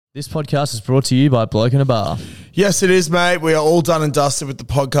This podcast is brought to you by Bloke in a Bar. Yes, it is, mate. We are all done and dusted with the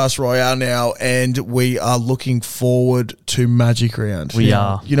podcast Royale now, and we are looking forward to Magic Round. We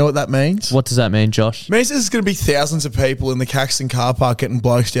are. You know what that means? What does that mean, Josh? It means there's going to be thousands of people in the Caxton car park getting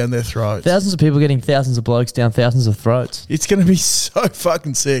blokes down their throats. Thousands of people getting thousands of blokes down thousands of throats. It's going to be so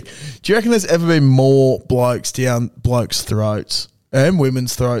fucking sick. Do you reckon there's ever been more blokes down blokes' throats? And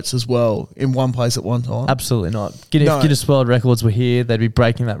women's throats as well in one place at one time? Absolutely not. If Guinness World Records were here, they'd be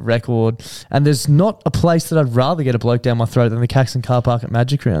breaking that record. And there's not a place that I'd rather get a bloke down my throat than the Caxton car park at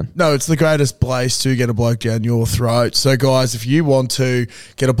Magic Round. No, it's the greatest place to get a bloke down your throat. So, guys, if you want to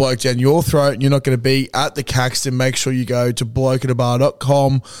get a bloke down your throat and you're not going to be at the Caxton, make sure you go to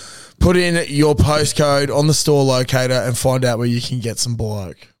blokeinabar.com, put in your postcode on the store locator and find out where you can get some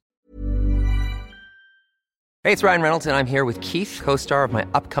bloke. Hey, it's Ryan Reynolds, and I'm here with Keith, co-star of my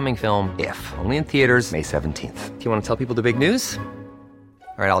upcoming film, If, only in theaters May 17th. Do you want to tell people the big news?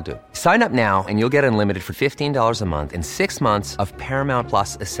 All right, I'll do it. Sign up now and you'll get unlimited for $15 a month and 6 months of Paramount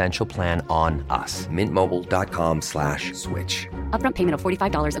Plus Essential Plan on us. MintMobile.com/switch. Upfront payment of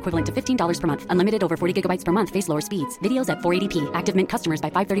 $45 equivalent to $15 per month. Unlimited over 40 gigabytes per month. Face lower speeds. Videos at 480p. Active Mint customers by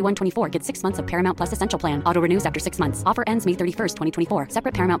 531.24 get 6 months of Paramount Plus Essential Plan. Auto renews after 6 months. Offer ends May 31st, 2024.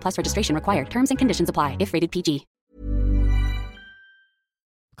 Separate Paramount Plus registration required. Terms and conditions apply if rated PG.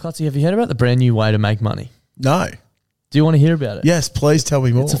 Clutzy, have you heard about the brand new way to make money? No. Do you want to hear about it? Yes, please tell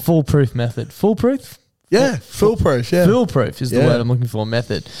me more. It's a foolproof method. Foolproof? Yeah, foolproof, yeah. Foolproof is the word I'm looking for,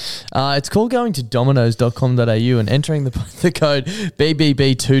 method. It's called going to dominoes.com.au and entering the code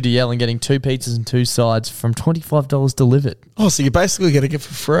BBB2DL and getting 2 pizzas and 2 sides from $25 delivered. Oh, so you're basically getting it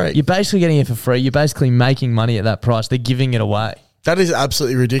for free. You're basically getting it for free. You're basically making money at that price. They're giving it away. That is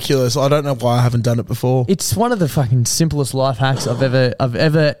absolutely ridiculous. I don't know why I haven't done it before. It's one of the fucking simplest life hacks I've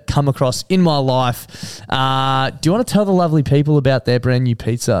ever come across in my life. Do you want to tell the lovely people about their brand new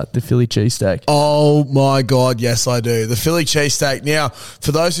pizza, the Philly cheesesteak? Oh my God, yes I do. The Philly cheesesteak. Now,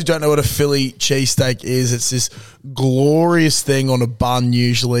 for those who don't know what a Philly cheesesteak is, it's this glorious thing on a bun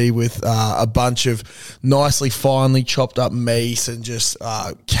usually with a bunch of nicely finely chopped up meat and just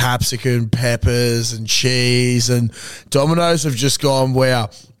capsicum, peppers and cheese. And Domino's have just gone, wow,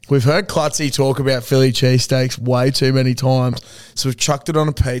 we've heard Clutzy talk about Philly cheesesteaks way too many times, so we've chucked it on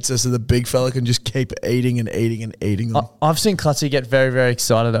a pizza so the big fella can just keep eating and eating and eating them. I've seen Clutzy get very, very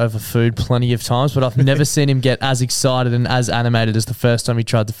excited over food plenty of times, but I've never seen him get as excited and as animated as the first time he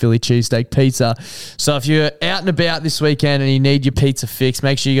tried the Philly cheesesteak pizza. So if you're out and about this weekend and you need your pizza fix,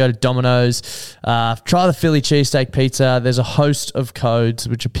 make sure you go to Domino's, try the Philly cheesesteak pizza. There's a host of codes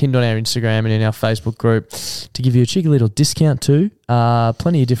which are pinned on our Instagram and in our Facebook group to give you a cheeky little discount too.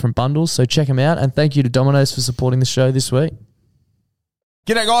 Plenty of different bundles, so check them out. And thank you to Domino's for supporting the show this week.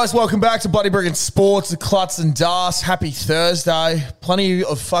 G'day guys, welcome back to Bloody Brick Sports, the Klutz and Das. Happy Thursday. Plenty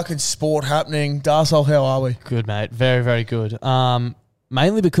of fucking sport happening. Darsol, how are we? Good, mate. Very, very good.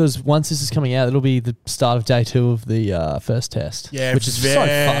 Mainly because once this is coming out, it'll be the start of day 2 of the first test. Yeah, which is very, so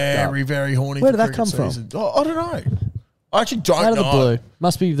fucked up. very horny. Where did that come from? I don't know. I actually don't know. Out of the blue.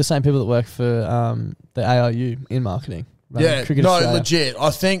 Must be the same people that work for the AIU in marketing. Yeah, Cricket no, Australia. legit.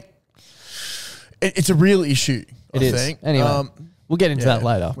 I think it's a real issue. It is. think. Anyway, we'll get into that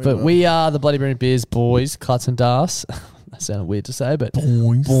later. But we are the Bloody Brilliant Beers boys, Klutz and Das. That sounded weird to say, but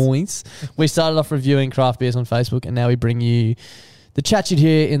boys. We started off reviewing craft beers on Facebook, and now we bring you the chat you'd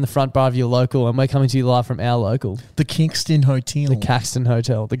hear in the front bar of your local, and we're coming to you live from our local. The Kingston Hotel. The Caxton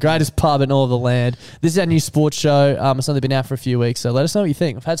Hotel, the greatest pub in all of the land. This is our new sports show. It's only been out for a few weeks, so let us know what you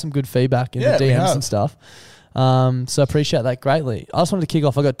think. I've had some good feedback in the DMs and stuff. So I appreciate that greatly. I just wanted to kick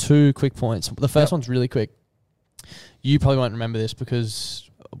off. I got 2 quick points. The first one's really quick. You probably won't remember this because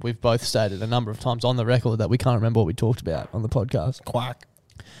we've both stated a number of times on the record that we can't remember what we talked about on the podcast. Quack.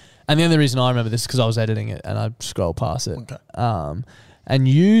 And the only reason I remember this is because I was editing it and I scrolled past it. Okay. And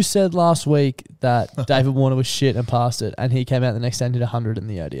you said last week that David Warner was shit and passed it, and he came out the next day and did 100 in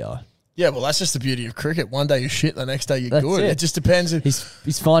the ODI. Yeah, well, that's just the beauty of cricket. One day you're shit, the next day you're That's good. it. It just depends.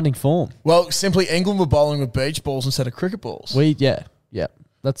 He's finding form. Well, simply England were bowling with beach balls instead of cricket balls. Yeah.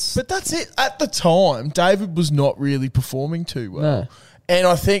 But that's it. At the time, David was not really performing too well. No. And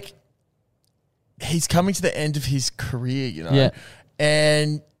I think he's coming to the end of his career, you know. Yeah.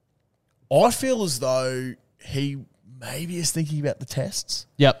 And I feel as though he maybe is thinking about the tests.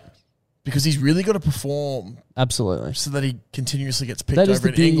 Yep. Because he's really got to perform Absolutely. so that he continuously gets picked That over is the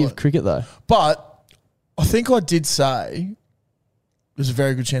in beauty England. of cricket, though. But I think I did say, there's a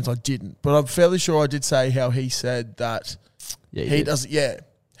very good chance I didn't, but I'm fairly sure I did say how he said that he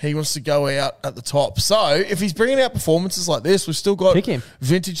wants to go out at the top. So if he's bringing out performances like this, we've still got Pick him.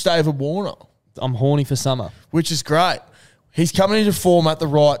 vintage David Warner. I'm horny for summer. Which is great. He's coming into form at the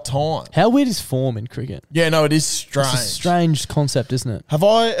right time. How weird is form in cricket? Yeah, no, it is strange. It's a strange concept, isn't it? Have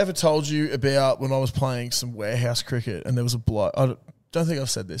I ever told you about when I was playing some warehouse cricket and there was a bloke? I don't think I've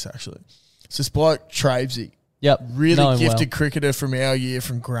said this actually. It's this bloke, Travesy. Yep. Really Know him gifted cricketer from our year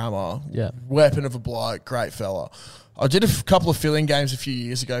from Grammar. Yeah. Weapon of a bloke, great fella. I did a couple of fill-in games a few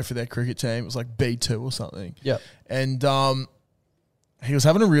years ago for their cricket team. It was like B2 or something. Yep. And he was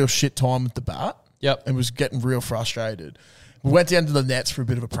having a real shit time with the bat. Yep. And was getting real frustrated. We went down to the nets for a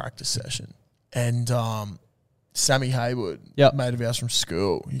bit of a practice session. And Sammy Hayward, mate of ours from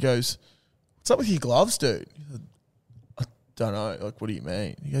school, he goes, "What's up with your gloves, dude?" He said, "I don't know. Like, what do you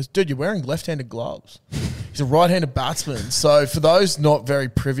mean?" He goes, "Dude, you're wearing left-handed gloves." He's a right-handed batsman. So for those not very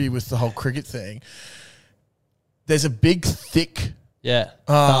privy with the whole cricket thing, there's a big, thick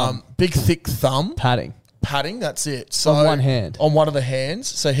thumb. Padding, that's it. So on one hand. On one of the hands.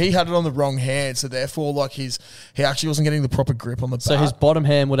 So he had it on the wrong hand. So therefore, like he actually wasn't getting the proper grip on the bat. So his bottom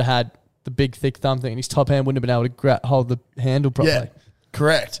hand would have had the big, thick thumb thing, and his top hand wouldn't have been able to hold the handle properly. Yeah,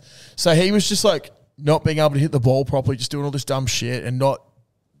 correct. So he was just like not being able to hit the ball properly, just doing all this dumb shit and not,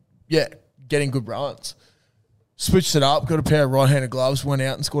 getting good runs. Switched it up, got a pair of right-handed gloves, went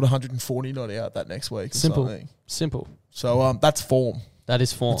out and scored 140 not out that next week. Simple. So that's form. That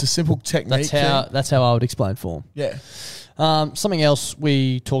is form. It's a simple technique. That's how I would explain form. Yeah. Something else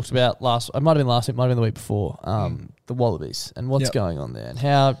we talked about it might have been last week, might have been the week before, the Wallabies and what's going on there and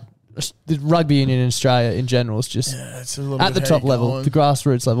how the rugby union in Australia in general is just it's a little at the top level, the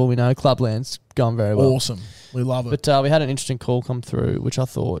grassroots level. We know Clubland's gone very well. Awesome. We love it. But we had an interesting call come through, which I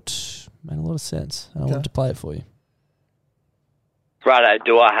thought made a lot of sense. And I wanted to play it for you. Righto,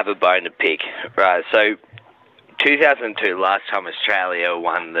 do I have a bone to pick? Right, so 2002, last time Australia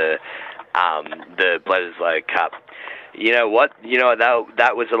won the Bledisloe Cup. You know what?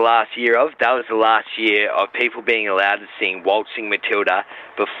 That was the last year of? That was the last year of people being allowed to sing Waltzing Matilda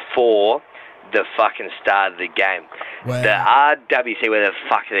before the fucking start of the game. Wow. The RWC, whatever the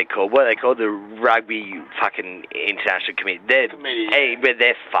fuck are they called? What are they called? The Rugby fucking International Committee. But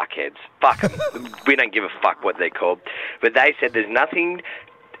they're fuckheads. Fuck them. We don't give a fuck what they're called. But they said there's nothing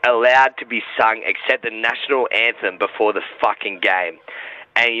allowed to be sung except the national anthem before the fucking game.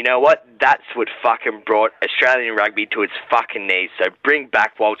 And you know what? That's what fucking brought Australian rugby to its fucking knees. So bring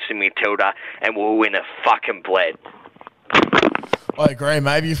back Waltzing Matilda and we'll win a fucking bled. I agree.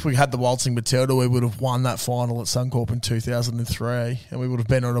 Maybe if we had the Waltzing Matilda, we would have won that final at Suncorp in 2003 and we would have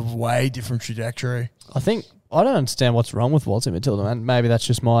been on a way different trajectory. I don't understand what's wrong with Waltzing Matilda, man. Maybe that's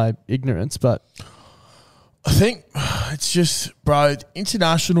just my ignorance, but I think it's just, bro,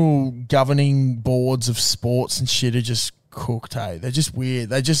 international governing boards of sports and shit are just cooked, hey. They're just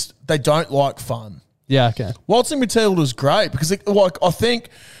weird. They don't like fun. Yeah, okay. Waltzing Matilda's great because, I think,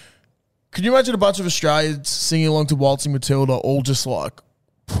 can you imagine a bunch of Australians singing along to Waltzing Matilda all just like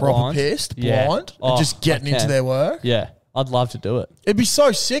proper pissed, blind, and just getting into their work? Yeah, I'd love to do it. It'd be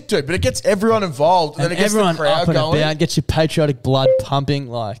so sick, dude, but it gets everyone involved and then it gets everyone the crowd up and going. about, gets your patriotic blood pumping.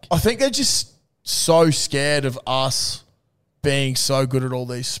 Like, I think they're just so scared of us being so good at all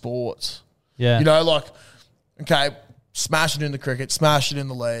these sports. Yeah. You know, like, okay, smash it in the cricket, smash it in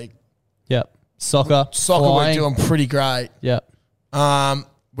the league. Yep. Soccer, we're doing pretty great. Yep.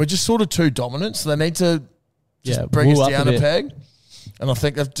 We're just sort of too dominant, so they need to just bring us down a peg. And I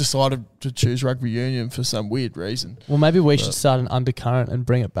think they've decided to choose rugby union for some weird reason. Well, maybe we should start an undercurrent and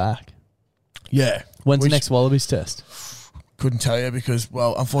bring it back. Yeah. When's the next Wallabies test? Couldn't tell you because,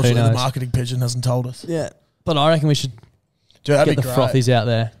 well, unfortunately the marketing pigeon hasn't told us. Yeah. But I reckon we should get the frothies out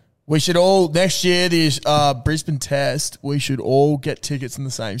there. We should all, next year, the Brisbane test, we should all get tickets in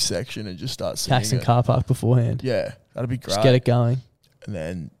the same section and just start singing Caxton car park beforehand. Yeah, that'd be great. Just get it going. And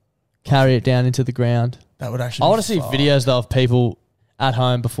then carry it down into the ground. That would actually I want to see videos, though, of people at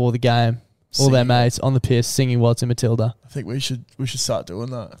home before the game, all their mates on the piss singing Waltzing Matilda. I think we should start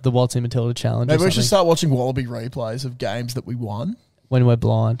doing that. The Waltzing Matilda challenge. Maybe we should start watching Wallaby replays of games that we won. When we're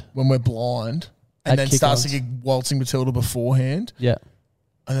blind. And then start singing Waltzing Matilda beforehand. Yeah.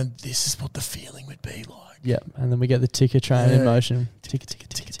 And then this is what the feeling would be like. Yeah. And then we get the ticker train in motion. Ticker.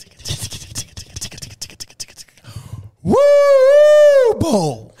 Woo!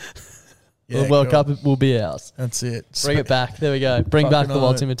 Ball. The World Cup will be ours. That's it. Bring it back. There we go. Bring back the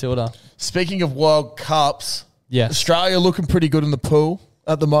Waltzing Matilda. Speaking of World Cups, Australia looking pretty good in the pool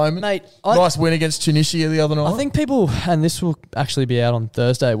at the moment. Mate, nice win against Tunisia the other night. I think people, and this will actually be out on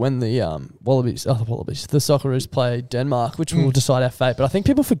Thursday when the the Socceroos play Denmark, which will decide our fate. But I think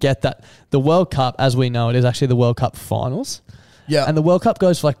people forget that the World Cup, as we know it, is actually the World Cup finals. Yeah. And the World Cup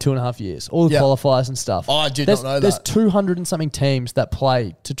goes for like 2.5 years. All the Yeah. qualifiers and stuff. Oh, I did not know There's that. 200 and something teams that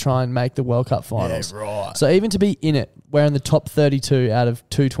play to try and make the World Cup finals. Yeah, right. So even to be in it, we're in the top 32 out of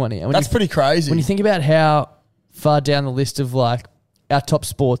 220. And when That's pretty crazy. When you think about how far down the list of like our top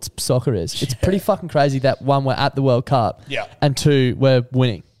sports soccer is, it's pretty fucking crazy that one, we're at the World Cup. Yeah. And two, we're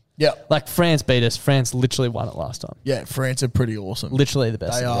winning. yeah. Like France beat us. France literally won it last time. Yeah, France are pretty awesome. Literally the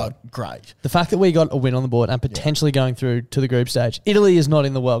best. They in the are world. great. The fact that we got a win on the board and potentially going through to the group stage. Italy is not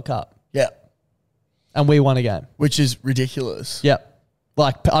in the World Cup. Yeah. And we won a game. Which is ridiculous. Yep.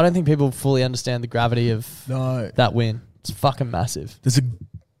 Like, I don't think people fully understand the gravity of No. that win. It's fucking massive. There's a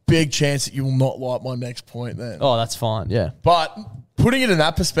big chance that you will not like my next point then. Oh, that's fine. Yeah. But putting it in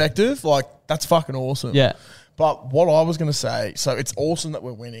that perspective, like, that's fucking awesome. Yeah. But what I was going to say, so it's awesome that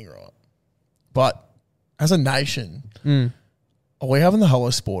we're winning, right? But as a nation, are we having the Hello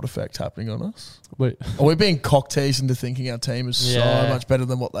Sport effect happening on us? Wait. Are we being cock-teased into thinking our team is Yeah. so much better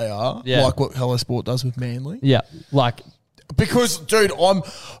than what they are? Yeah. Like what Hello Sport does with Manly? Yeah. Like, Because, dude,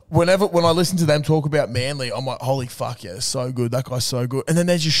 when I listen to them talk about Manly, I'm like, holy fuck, yeah, so good. That guy's so good. And then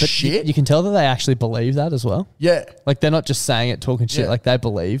they're just shit. you can tell that they actually believe that as well. Yeah. Like, they're not just saying it, talking shit. Yeah. Like, they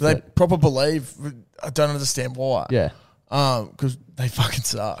believe They it. proper believe. I don't understand why. Yeah. Because they fucking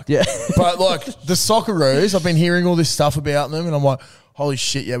suck. Yeah. But like the Socceroos, I've been hearing all this stuff about them, and I'm like, holy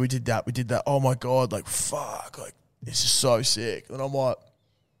shit, yeah, we did that. Oh my god, like fuck, like this is so sick. And I'm like,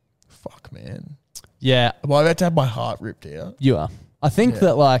 fuck, man, Yeah. am I about to have my heart ripped out? You are. I think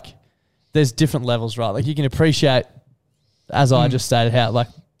that, like, there's different levels, right? Like, you can appreciate, as I just stated, how, like,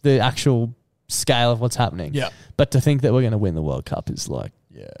 the actual scale of what's happening. Yeah. But to think that we're going to win the World Cup is, like,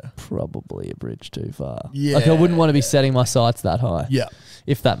 Yeah, probably a bridge too far. Yeah. Like, I wouldn't want to be setting my sights that high. yeah.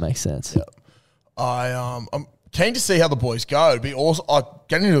 If that makes sense. Yeah. I'm keen to see how the boys go. It'd be awesome.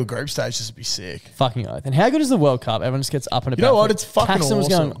 Getting into a group stage just would be sick. Fucking oath. And how good is the World Cup? Everyone just gets up and about. You know what? It's fucking Caxton was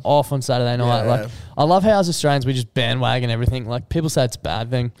going awesome. off on Saturday night. Yeah. Like, I love how as Australians we just bandwagon everything. Like, people say it's a bad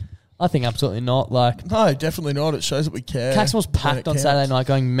thing. I think absolutely not. Like, No, definitely not. It shows that we care. Caxton was when packed it on counts. Saturday night,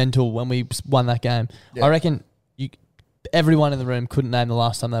 going mental when we won that game. Yeah. I reckon everyone in the room couldn't name the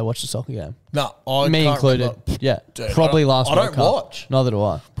last time they watched a soccer game. No, I Me can't included. remember. Yeah, Dude, probably last. I World don't Cup. watch. Neither do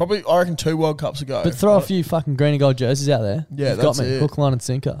I. Probably, I reckon 2 World Cups ago. But throw a few fucking green and gold jerseys out there. Yeah, You've that's got me. it. Hook, line, and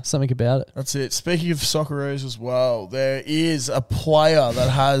sinker. Something about it. That's it. Speaking of Socceroos as well, there is a player that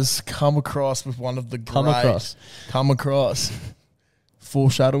has come across with one of the great... Come across.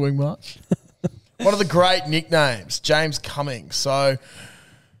 Foreshadowing much? One of the great nicknames, James Cummings. So,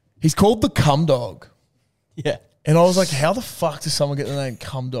 he's called the Cum Dog. Yeah. And I was like, how the fuck does someone get the name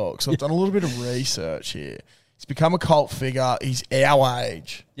Cum Dog? So I've done a little bit of research here. He's become a cult figure. He's our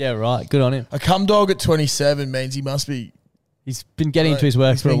age. Yeah, right. Good on him. A Cum Dog at 27 means he must be... He's been getting into his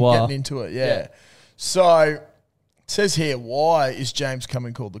work He's for a been while. Getting into it, yeah. Yeah. So, it says here, why is James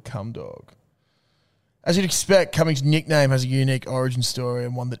Cummings called the Cum Dog? As you'd expect, Cummings' nickname has a unique origin story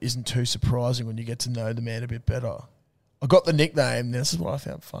and one that isn't too surprising when you get to know the man a bit better. I got the nickname, this is what I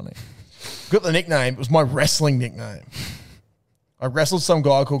found funny. Got the nickname, it was my wrestling nickname. I wrestled some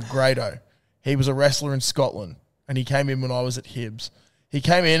guy called Grado. He was a wrestler in Scotland, and he came in when I was at Hibs. He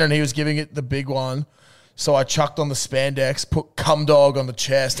came in and he was giving it the big one, so I chucked on the spandex, put Cum Dog on the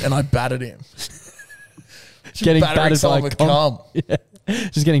chest, and I battered him. Getting Battering battered by someone a with cum. cum. Yeah.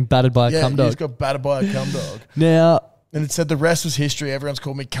 Just getting battered by a Yeah, cum he dog. just got battered by a cum dog. Now, And it said the rest was history. Everyone's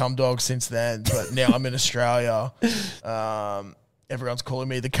called me cum dog since then, but now I'm in Australia. Everyone's calling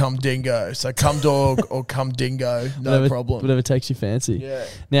me the cum dingo. So cum dog or cum dingo, no whatever, problem. Whatever takes your fancy. Yeah.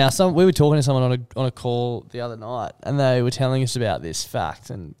 Now, we were talking to someone on a call the other night, and they were telling us about this fact,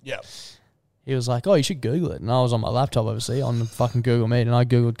 and Yeah. he was like, "Oh, you should Google it." And I was on my laptop, obviously, on the fucking Google Meet, and I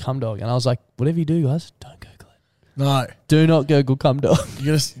googled cum dog, and I was like, "Whatever you do, guys, don't Google it. No. Do not Google cum dog.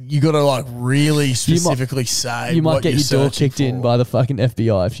 You gotta like really specifically say You might what get you're your door searching kicked in for. by the fucking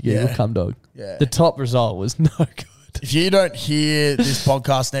FBI if you Google Yeah. cum dog." Yeah. The top result was no good. If you don't hear this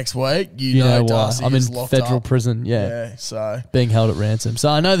podcast next week, you know know why? Darcy I'm in is locked federal up. prison. Yeah. Yeah, so Being held at ransom. So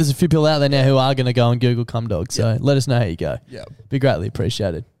I know there's a few people out there now who are going to go and Google cum dog. So let us know how you go. yeah, Be greatly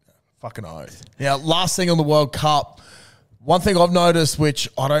appreciated. fucking oath. Now, last thing on the World Cup. One thing I've noticed, which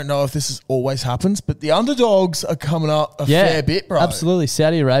I don't know if this always happens, but the underdogs are coming up a fair bit, bro. Absolutely.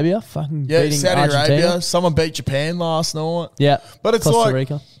 Saudi Arabia fucking Yeah, beating Saudi Argentina. Arabia. Someone beat Japan last night. Yeah. But it's Costa like-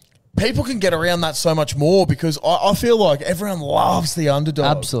 Rica. People can get around that so much more because I feel like everyone loves the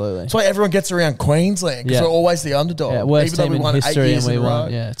underdog. Absolutely. That's why everyone gets around Queensland because Yeah. we're always the underdog. Yeah, worst even though team we in won 8 history and years we in a row.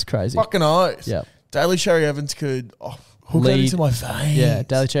 won. Yeah, it's crazy. Fucking oath. Yeah. Daly Cherry Evans could hook that Lead- into my veins. Yeah,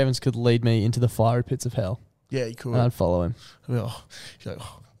 Daly Cherry Evans could lead me into the fiery pits of hell. Yeah, he could. And I'd follow him. Oh, he's like,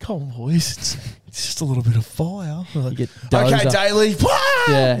 Come on, boys. It's just a little bit of fire. You get Okay, dozed up. Daly.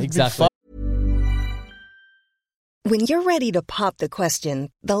 Yeah, exactly. When you're ready to pop the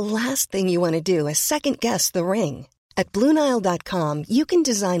question, the last thing you want to do is second-guess the ring. At BlueNile.com, you can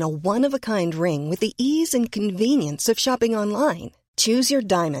design a one-of-a-kind ring with the ease and convenience of shopping online. Choose your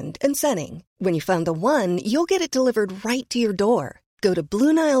diamond and setting. When you find the one, you'll get it delivered right to your door. Go to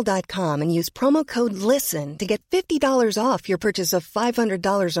BlueNile.com and use promo code LISTEN to get $50 off your purchase of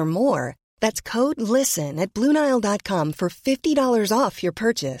 $500 or more. That's code LISTEN at BlueNile.com for $50 off your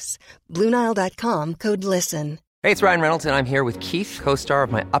purchase. BlueNile.com, code LISTEN. Hey, it's Ryan Reynolds, and I'm here with Keith, co-star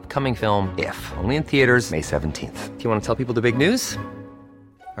of my upcoming film, If, only in theaters May 17th. Do you want to tell people the big news?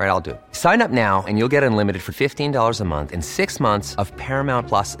 All right, I'll do it. Sign up now and you'll get unlimited for $15 a month and 6 months of Paramount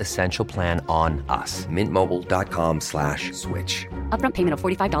Plus Essential Plan on us. MintMobile.com/switch. Upfront payment of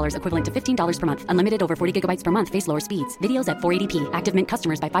 $45 equivalent to $15 per month. Unlimited over 40 gigabytes per month. Face lower speeds. Videos at 480p. Active Mint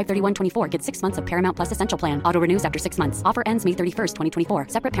customers by 531.24 get 6 months of Paramount Plus Essential Plan. Auto renews after 6 months. Offer ends May 31st, 2024.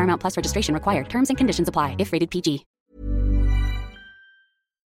 Separate Paramount Plus registration required. Terms and conditions apply if rated PG.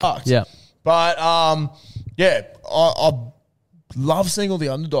 Yeah. But, I love seeing all the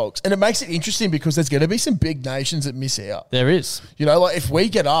underdogs. And it makes it interesting because there's going to be some big nations that miss out. There is. You know, like if we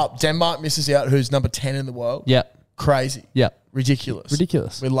get up, Denmark misses out, who's number 10 in the world. Yeah. Crazy. Yeah. Ridiculous.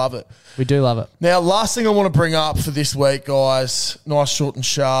 Ridiculous. We love it. We do love it. Now, last thing I want to bring up for this week, guys, nice, short and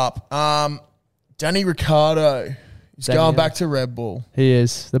sharp. Danny Ricciardo is going back to Red Bull, He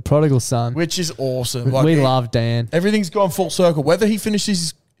is. The prodigal son. which is awesome. We love Dan. Everything's gone full circle. Whether he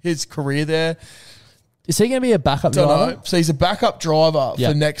finishes his career there, Is he going to be a backup don't driver? know. So he's a backup driver Yeah.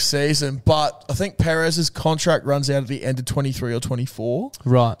 for next season, but I think Perez's contract runs out at the end of 23 or 24.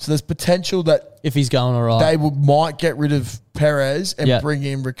 Right. So there's potential that If he's going all right. they might get rid of Perez and Yeah. bring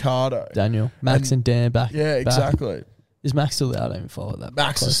in Ricciardo. Daniel. Max and Dan back. Yeah, back. exactly. Is Max still there? I don't even follow that.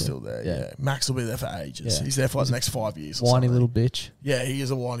 Max is closely. still there, yeah. Max will be there for ages. Yeah. He's there for like the next 5 years. Or Whiny something. little bitch. Yeah, he is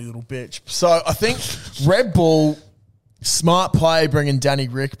a whiny little bitch. So I think Red Bull, smart play bringing Danny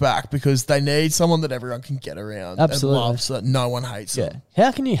Rick back because they need someone that everyone can get around Absolutely. and loves, that no one hates Yeah. him.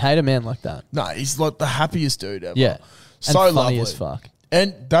 How can you hate a man like that? No, he's like the happiest dude ever. Yeah. So and funny lovely. as fuck.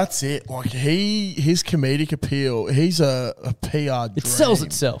 And that's it. Like his comedic appeal, he's a PR dream. It sells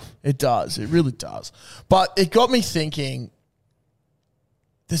itself. It does. It really does. But it got me thinking,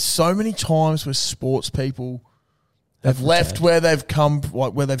 there's so many times where sports people have left where they've come,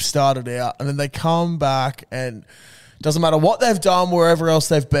 like where they've started out, and then they come back and it doesn't matter what they've done, wherever else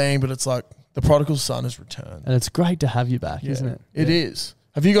they've been, but it's like the prodigal son has returned. And it's great to have you back, isn't it? It is.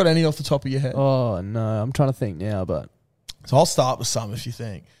 Have you got any off the top of your head? Oh, no. I'm trying to think now, but So I'll start with some if you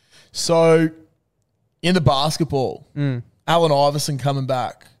think. So in the basketball, Allen Iverson coming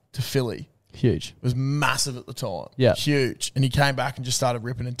back to Philly huge. was massive at the time. Yeah. Huge. And he came back and just started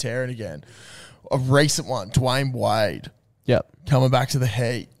ripping and tearing again. A recent one, Dwayne Wade Yep. coming back to the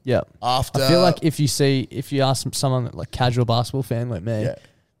Heat. Yep. After I feel like if you ask someone like casual basketball fan like me, Yeah.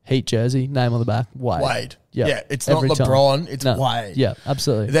 Heat jersey, name on the back, Wade. Wade. Yep. Yeah, it's not Every time. LeBron, it's No. Wade. Yeah,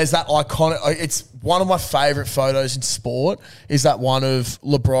 absolutely. There's that iconic, it's one of my favorite photos in sport is that one of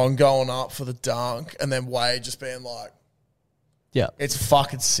LeBron going up for the dunk and then Wade just being like, Yeah. it's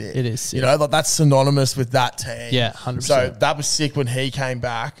fucking sick. It is sick. You know, like that's synonymous with that team. Yeah, 100%. So that was sick when he came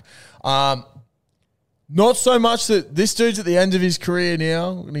back. Not so much that this dude's at the end of his career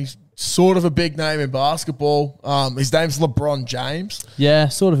now, and he's sort of a big name in basketball. His name's LeBron James. Yeah,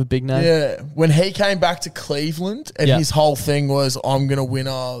 sort of a big name. Yeah. When he came back to Cleveland and Yeah. his whole thing was, I'm going to win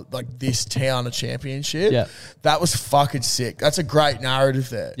this town a championship. Yeah. That was fucking sick. That's a great narrative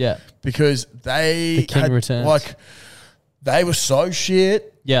there. Yeah. Because The king returns. They were so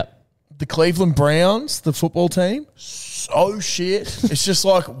shit. Yeah. The Cleveland Browns, the football team, so shit. It's just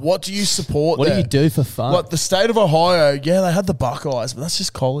like, what do you support What there? do you do for fun? Like the state of Ohio, yeah, they had the Buckeyes, but that's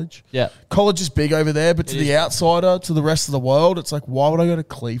just college. Yeah. College is big over there, but to the outsider, to the rest of the world, it's like, why would I go to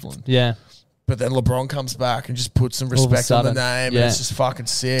Cleveland? Yeah. But then LeBron comes back and just puts some All of a respect on the sudden, name, yeah. and it's just fucking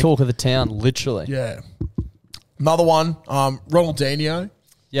sick. Talk of the town, literally. Yeah. Another one, Ronaldinho.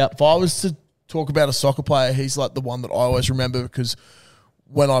 Yep. If I was to talk about a soccer player, he's like the one that I always remember because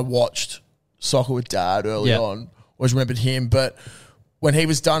when I watched soccer with Dad early on, always remembered him. But when he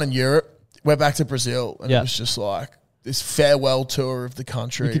was done in Europe, went back to Brazil, and it was just like this farewell tour of the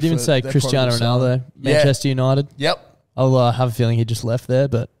country. You could even for say their Cristiano prodigal son. Ronaldo, Manchester United. Yep. I'll have a feeling he just left there,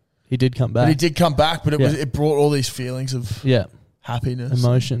 but he did come back. But he did come back, but Yeah. it brought all these feelings of Yeah. happiness,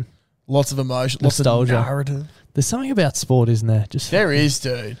 Emotion. lots of emotion, Nostalgia. lots of narrative. There's something about sport, isn't there? Just There is,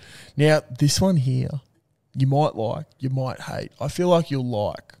 dude. Now, this one here, you might like, you might hate. I feel like you'll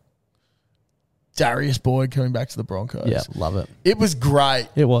like. Darius Boyd coming back to the Broncos. Yeah, love it. It was great.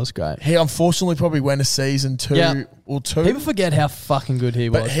 It was great. He unfortunately probably went a season two or two. People forget how fucking good he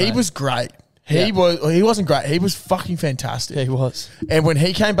was. But he mate. was great. He wasn't great. He was fucking fantastic. Yeah, he was. And when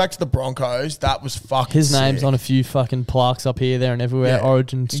he came back to the Broncos, that was fucking His name's sick. on a few fucking plaques up here, there, and everywhere. Yeah,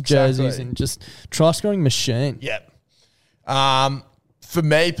 Origins exactly. jerseys and just try-scoring machine. Yeah. For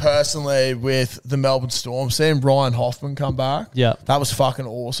me personally, with the Melbourne Storm, seeing Ryan Hoffman come back, that was fucking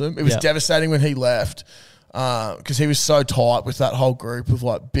awesome. It was devastating when he left because he was so tight with that whole group of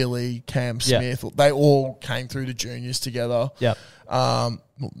like Billy, Cam Smith. They all came through the juniors together. Yep.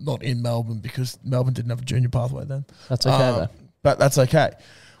 Not in Melbourne because Melbourne didn't have a junior pathway then. That's okay though. But that's okay.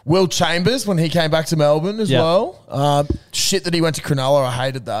 Will Chambers, when he came back to Melbourne as well. Shit that he went to Cronulla, I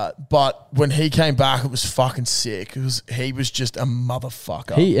hated that. But when he came back, it was fucking sick. He was just a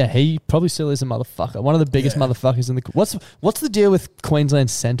motherfucker. He probably still is a motherfucker. One of the biggest motherfuckers in the... What's the deal with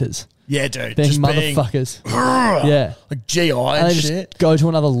Queensland centres? Yeah, dude. Being just motherfuckers. Yeah. Like GI And and they shit. just go to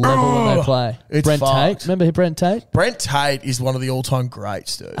another level when they play. It's Brent Tate. fucked. Remember Brent Tate? Brent Tate is one of the all-time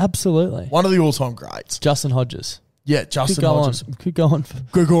greats, dude. Absolutely. One of the all-time greats. Justin Hodges. Yeah, Justin Could go Hodges. on. Could go on.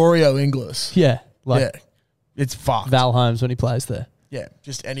 Gregorio Inglis. Yeah. Like Yeah. It's fucked. Val Holmes when he plays there. Yeah,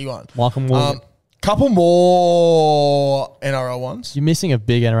 just anyone. Michael Morgan. Couple more NRL ones. You're missing a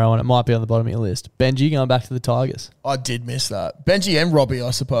big NRL one. It might be on the bottom of your list. Benji going back to the Tigers. I did miss that. Benji and Robbie,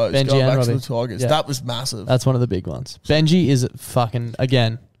 I suppose. Benji going and back Robbie. to the Tigers. Yeah. That was massive. That's one of the big ones. Benji is fucking,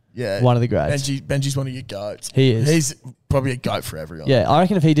 again, one of the greats. Benji's one of your goats. He is. He's probably a goat for everyone. Yeah, I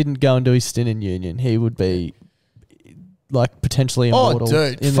reckon if he didn't go and do his stint in Union, he would be like potentially immortal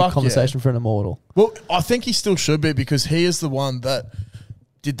dude, in the fuck conversation for an immortal. Well, I think he still should be because he is the one that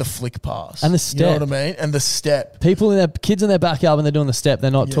did the flick pass. And the step. You know what I mean? And the step. People in their kids in their backyard when they're doing the step, they're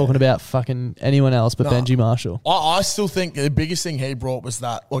not talking about fucking anyone else but Benji Marshall. I still think the biggest thing he brought was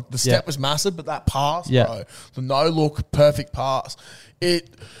that, like, the step was massive, but that pass, bro, the no-look, perfect pass, it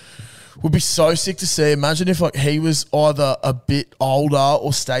would be so sick to see. Imagine if like he was either a bit older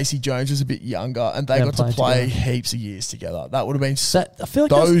or Stacey Jones was a bit younger and they got to play heaps of years together. That would have been I feel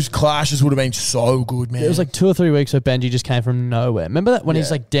like those clashes would have been so good, man. It was like 2 or 3 weeks where Benji just came from nowhere. Remember that when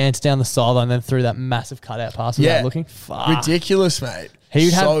he's like danced down the sideline and then threw that massive cutout pass without looking? Fuck. Ridiculous, mate.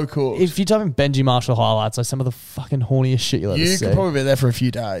 He'd so have, cool. If you type in Benji Marshall highlights, like some of the fucking horniest shit you'll ever see. You could probably be there for a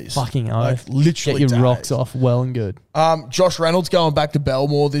few days. Fucking oath. Like, literally get your days. rocks off well and good. Josh Reynolds going back to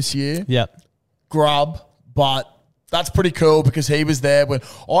Belmore this year. Yep. Grub, but that's pretty cool because he was there when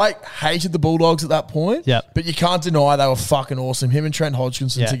I hated the Bulldogs at that point. Yep. But you can't deny they were fucking awesome. Him and Trent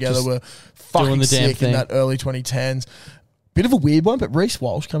Hodgkinson together just were doing fucking the damn sick thing. in that early 2010s. Bit of a weird one, but Reece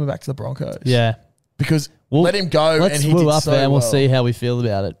Walsh coming back to the Broncos. Yeah. Because let him go and he woo did up so there and we'll well. see how we feel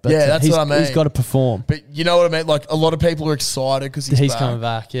about it. But Yeah, that's what I mean. He's got to perform. But you know what I mean? Like, a lot of people are excited because he's back. coming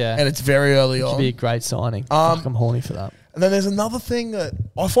back, yeah. And it's very early It on. should be a great signing. Fuck, I'm horny for that. And then there's another thing that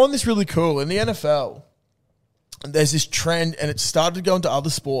I find this really cool. In the NFL, there's this trend, and it started to go into other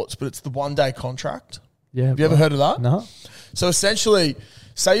sports, but it's the one-day contract. Yeah. Have you ever heard of that? No. So essentially,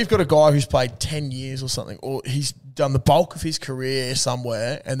 say you've got a guy who's played 10 years or something, or he's done the bulk of his career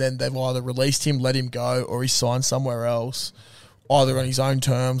somewhere, and then they've either released him, let him go, or he's signed somewhere else, either on his own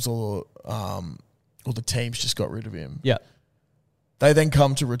terms or the team's just got rid of him. Yeah. They then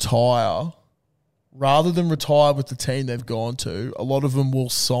come to retire. Rather than retire with the team they've gone to, a lot of them will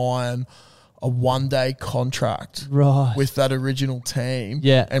sign a one-day contract with that original team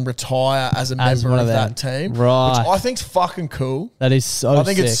and retire as a member one of of them. that team. Right. Which I think's fucking cool. That is so I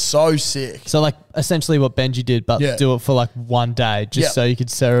think sick. it's so sick. So, like, essentially what Benji did, but do it for, like, one day, just so you could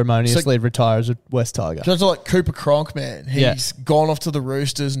ceremoniously retire as a West Tiger. So it's like Cooper Cronk, man. He's gone off to the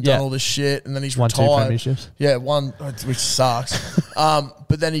Roosters and done all this shit, and then he's Won 2 retired. premierships. Yeah, one, which sucks.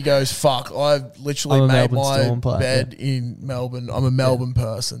 But then he goes, fuck, I've literally I'm a made Melbourne my Storm player, bed in Melbourne. I'm a Melbourne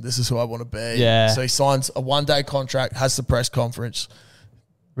person. This is who I want to be. Yeah. So he signs a one-day contract, has the press conference.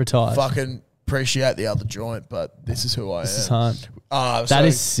 Retired. Fucking appreciate the other joint, but this is who I am. This is home. That That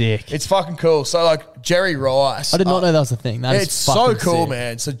is sick. It's fucking cool. So, like, Jerry Rice. I did not know that was a thing. That is it's so fucking cool, sick.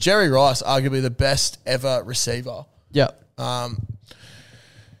 man. So Jerry Rice, arguably the best ever receiver. Yep.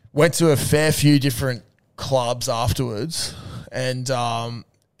 Went to a fair few different clubs afterwards, and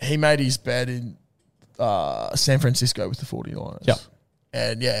he made his bed in San Francisco with the 49ers. Yep.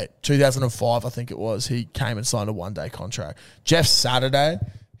 And, 2005, I think it was, he came and signed a one-day contract. Jeff Saturday,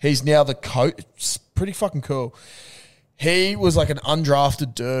 he's now the coach. It's pretty fucking cool. He was like an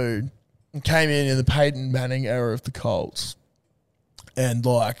undrafted dude and came in the Peyton Manning era of the Colts. And,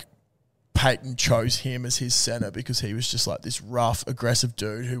 like, Peyton chose him as his center because he was just like this rough, aggressive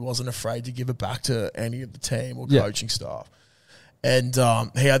dude who wasn't afraid to give it back to any of the team or coaching staff. And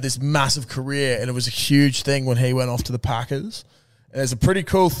he had this massive career, and it was a huge thing when he went off to the Packers. And it's a pretty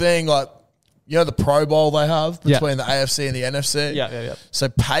cool thing, like, you know, the Pro Bowl they have between the AFC and the NFC? Yeah. So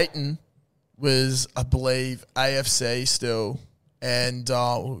Peyton was, I believe, AFC still, and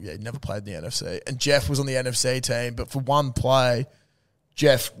he never played in the NFC. And Jeff was on the NFC team, but for one play,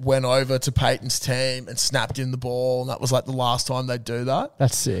 Jeff went over to Peyton's team and snapped in the ball, and that was like the last time they'd do that.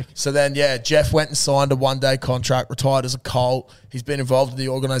 That's sick. So then, Jeff went and signed a one-day contract, retired as a Colt. He's been involved in the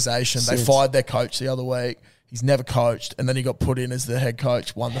organisation. They fired their coach the other week. He's never coached, and then he got put in as the head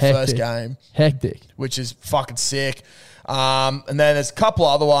coach, won the first game. Hectic. Which is fucking sick. And then there's a couple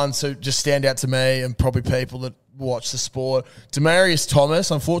of other ones who just stand out to me and probably people that watch the sport. Demaryius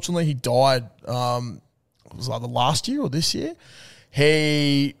Thomas, unfortunately, he died, it was either last year or this year.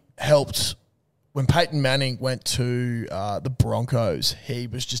 He helped when Peyton Manning went to the Broncos. He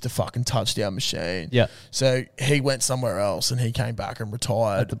was just a fucking touchdown machine. Yeah. So he went somewhere else and he came back and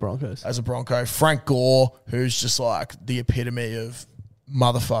retired At the Broncos. as a Bronco. Frank Gore, who's just like the epitome of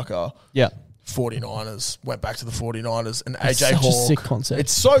motherfucker. Yeah. 49ers, went back to the 49ers, and It's AJ such a Hawk. sick concept.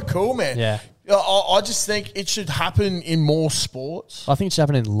 It's so cool, man. Yeah. I just think it should happen in more sports. I think it should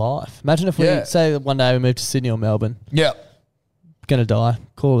happen in life. Imagine if we say that one day we move to Sydney or Melbourne. Yeah. Gonna die.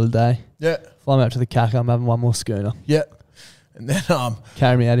 Call it a day. Yeah. Fly me out to the CAC. I'm having one more schooner. Yeah. And then,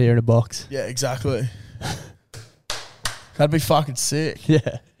 Carry me out here in a box. yeah, exactly. That'd be fucking sick.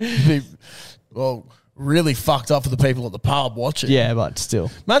 Yeah. It'd be, well, really fucked up for the people at the pub watching. Yeah, but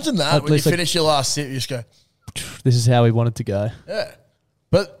still. Imagine that At when you least, like- finish your last sip, you just go, This is how we want it to go. yeah.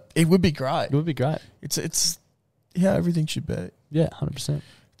 But it would be great. It would be great. It's how everything should be. Yeah, 100%.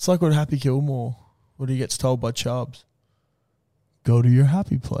 It's like what Happy Gilmore, what he gets told by Chubbs. Go to your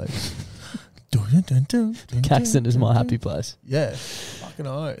happy place. Caxton is my happy place. Yeah. Fucking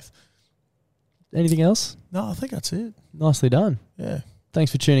oath. Anything else? No, I think that's it. Nicely done. Yeah.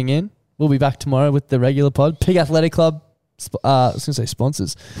 Thanks for tuning in. We'll be back tomorrow with the regular pod. Pig Athletic Club, I was going to say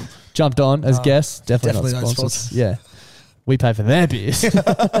sponsors, jumped on as guests. Definitely not not sponsors. sponsors. Yeah. We pay for their beers.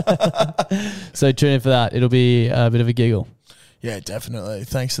 So tune in for that. It'll be a bit of a giggle. Yeah, definitely.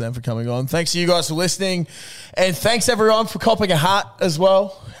 Thanks to them for coming on. Thanks to you guys for listening. And thanks everyone for copping a hat as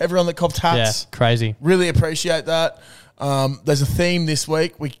well. Everyone that copped hats. Yeah, crazy. Really appreciate that. There's a theme this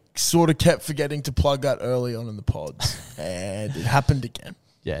week. We sort of kept forgetting to plug that early on in the pods. And it happened again.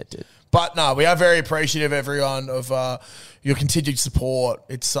 Yeah, it did. But no, we are very appreciative, everyone, of your continued support.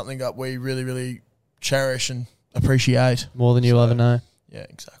 It's something that we really, really cherish and appreciate. More than you'll ever know. Yeah,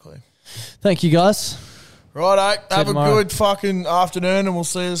 exactly. Thank you, guys. Righto. Have a tomorrow. good fucking afternoon and we'll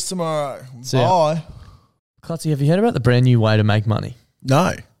see us tomorrow. See ya. Bye. Clutzy, have you heard about the brand new way to make money?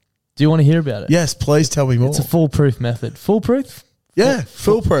 No. Do you want to hear about it? Yes, please tell me more. It's a foolproof method. Foolproof? Yeah,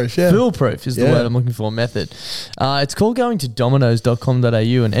 foolproof, yeah. Foolproof is the Yeah. word I'm looking for, method. It's called going to dominoes.com.au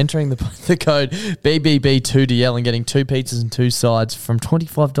and entering the code BBB2DL and getting 2 pizzas and 2 sides from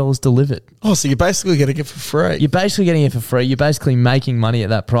 $25 delivered. Oh, so you're basically getting it for free. You're basically getting it for free. You're basically making money at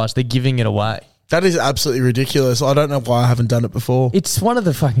that price. They're giving it away. That is absolutely ridiculous. I don't know why I haven't done it before. It's one of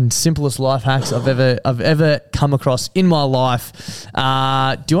the fucking simplest life hacks I've ever come across in my life.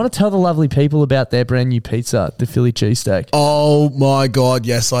 Do you want to tell the lovely people about their brand new pizza, the Philly cheesesteak? Oh my God,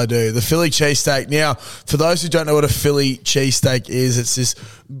 yes I do. The Philly cheesesteak. Now, for those who don't know what a Philly cheesesteak is, it's this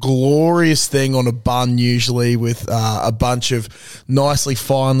glorious thing on a bun usually with a bunch of nicely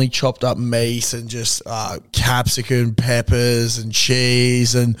finely chopped up meat and just capsicum, peppers and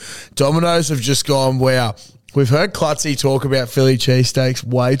cheese. And Domino's have just gone, wow, we've heard Clutzy talk about Philly cheesesteaks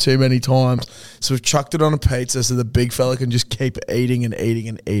way too many times. So we've chucked it on a pizza so the big fella can just keep eating and eating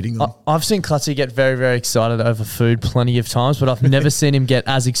and eating them. I've seen Clutzy get very, very excited over food plenty of times, but I've never seen him get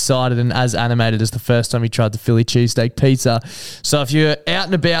as excited and as animated as the first time he tried the Philly cheesesteak pizza. So if you're out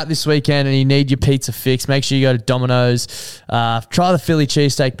and about this weekend and you need your pizza fix, make sure you go to Domino's. Try the Philly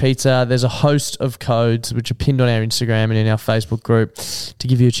cheesesteak pizza. There's a host of codes which are pinned on our Instagram and in our Facebook group to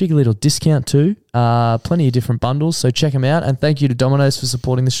give you a cheeky little discount too. Plenty of different bundles, so check them out. And thank you to Domino's for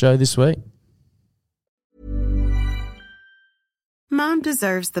supporting the show this week. Mom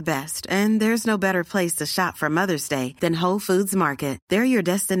deserves the best, and there's no better place to shop for Mother's Day than Whole Foods Market. They're your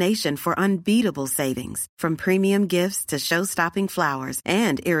destination for unbeatable savings, from premium gifts to show-stopping flowers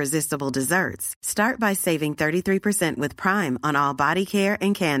and irresistible desserts. Start by saving 33% with Prime on all body care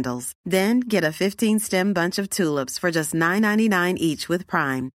and candles. Then get a 15-stem bunch of tulips for just $9.99 each with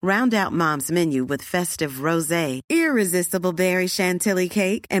Prime. Round out Mom's menu with festive rosé, irresistible berry chantilly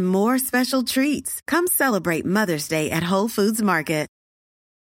cake, and more special treats. Come celebrate Mother's Day at Whole Foods Market.